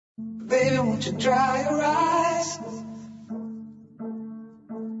Baby, won't you dry your eyes?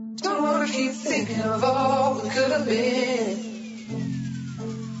 Don't wanna keep thinking of all we could have been,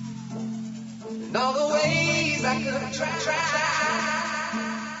 and all the ways I could have tried.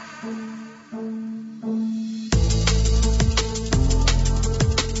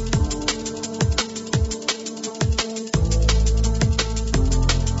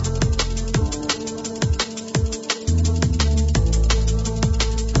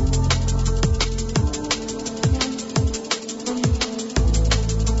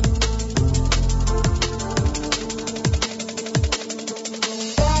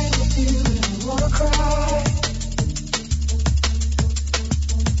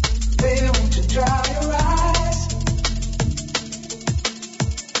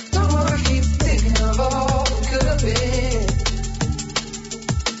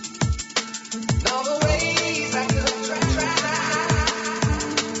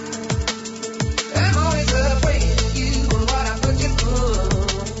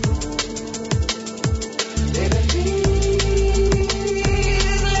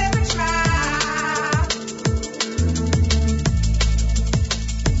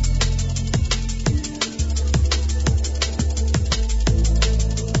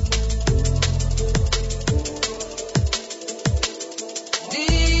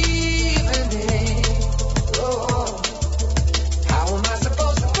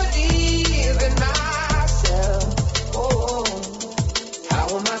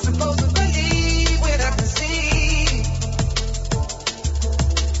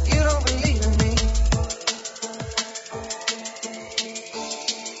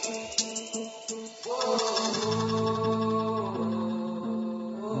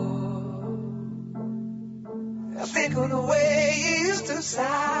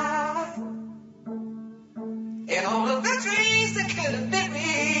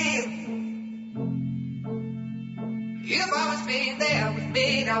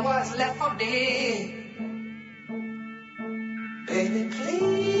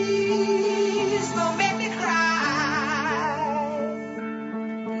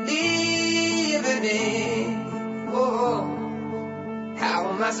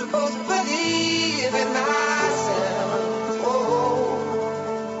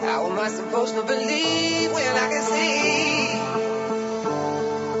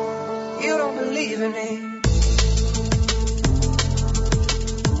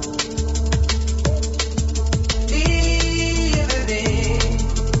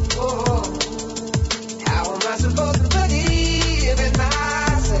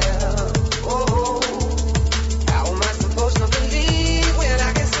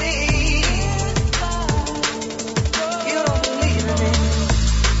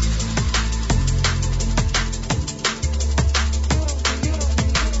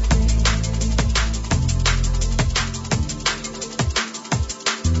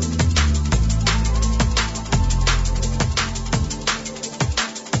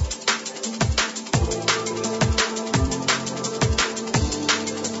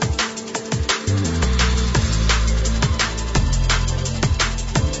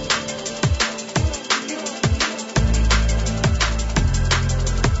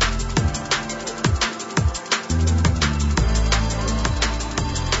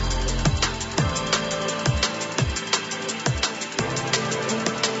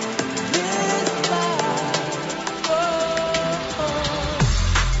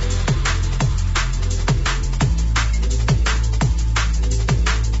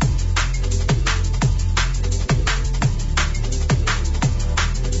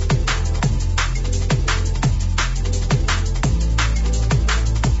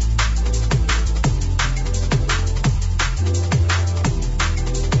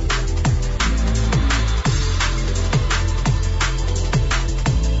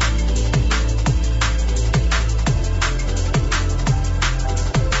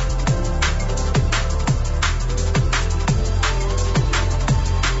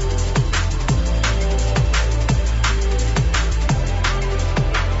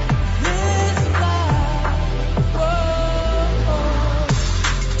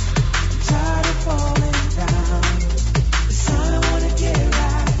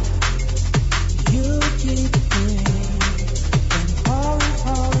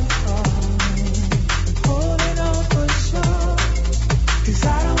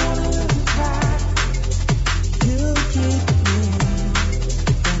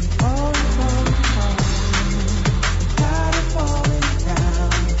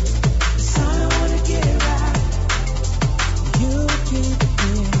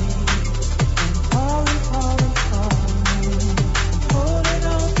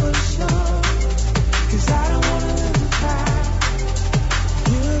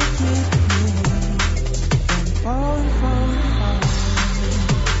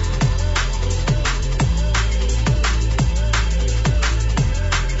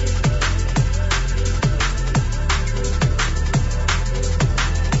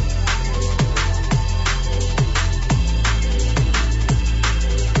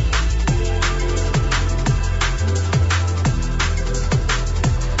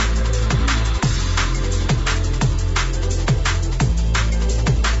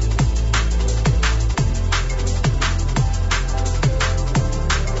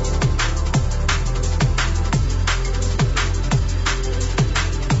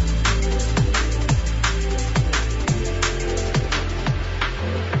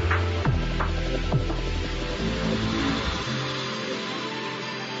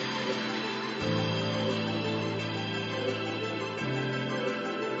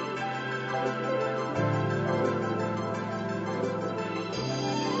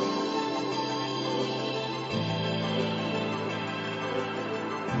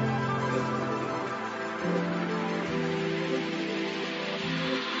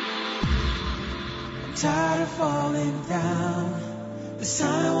 tired of falling down. This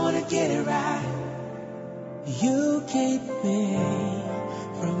time I wanna get it right. You keep me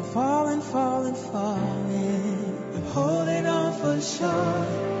from falling, falling, falling. I'm holding on for sure,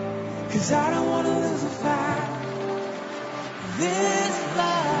 'cause I don't wanna lose a fight. This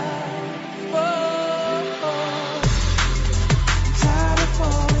life, oh, I'm tired of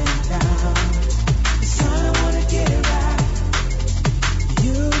falling down. This time I wanna get it right.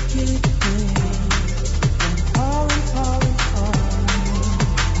 You keep me from falling, falling, falling.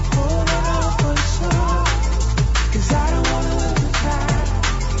 I'm holding on for sure, 'cause I don't wanna lose a fight.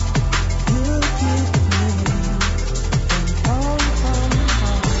 You keep me from falling, falling,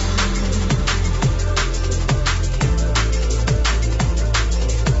 falling.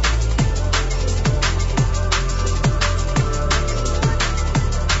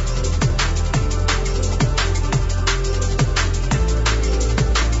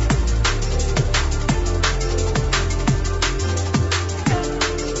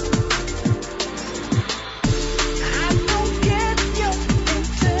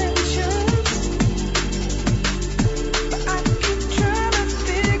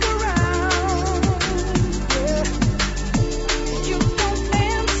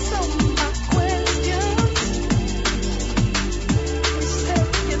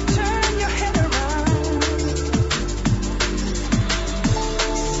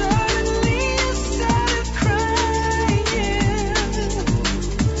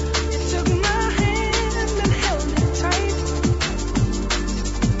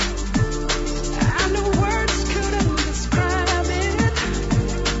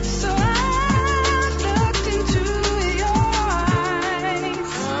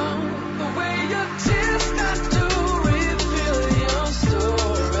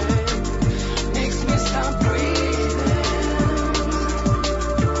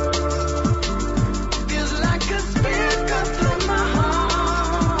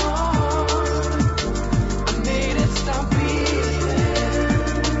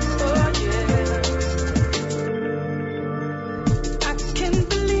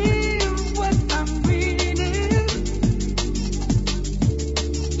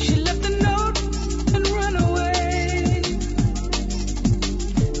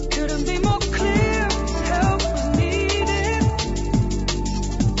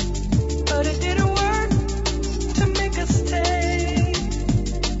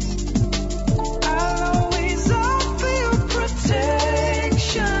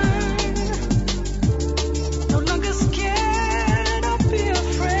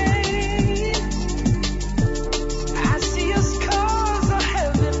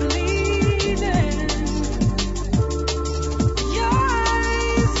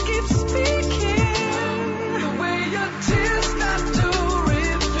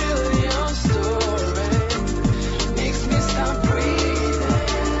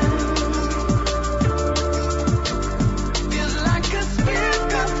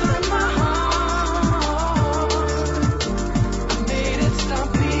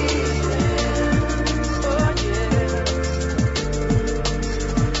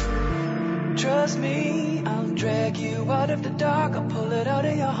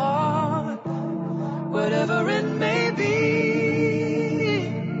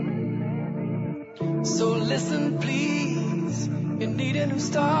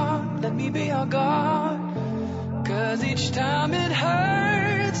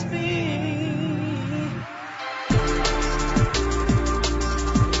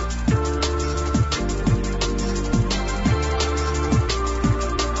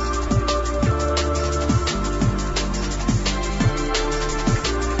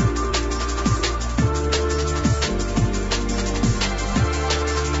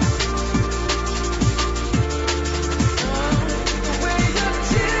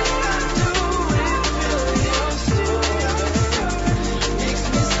 Makes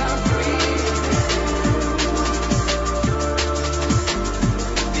me stop breathing.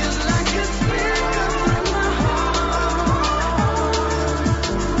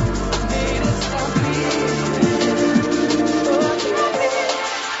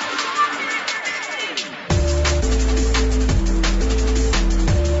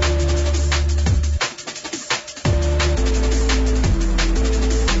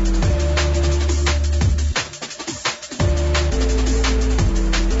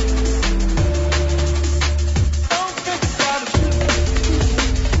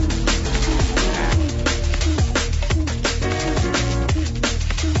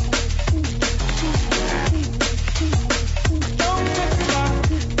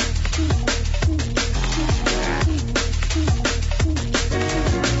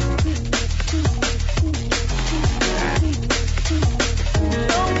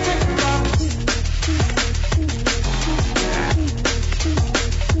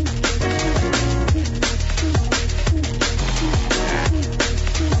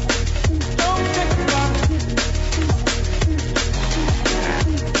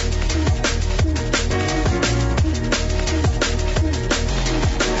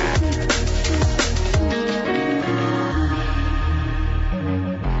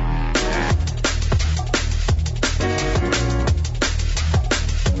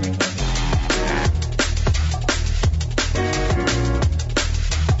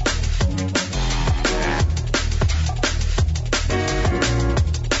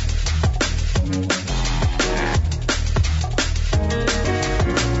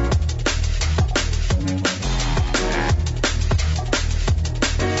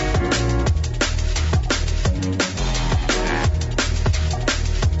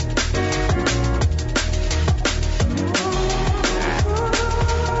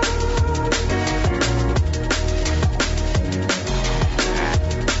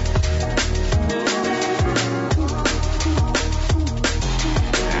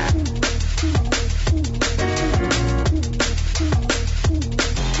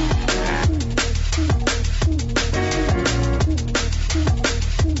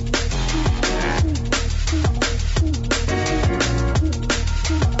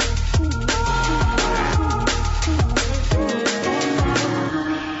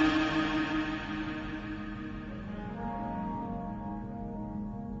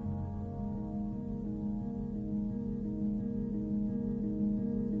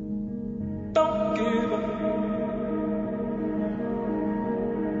 don't give up.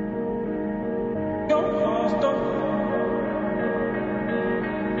 Your heart,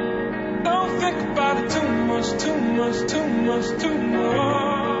 don't think about it too much, too much, too much, too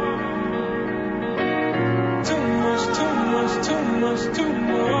much. Too much, too much, too much, too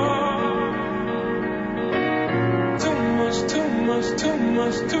much. Too much, too much, too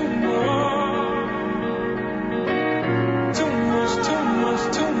much, too much. Too much, too much,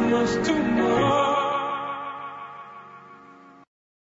 too much, too much.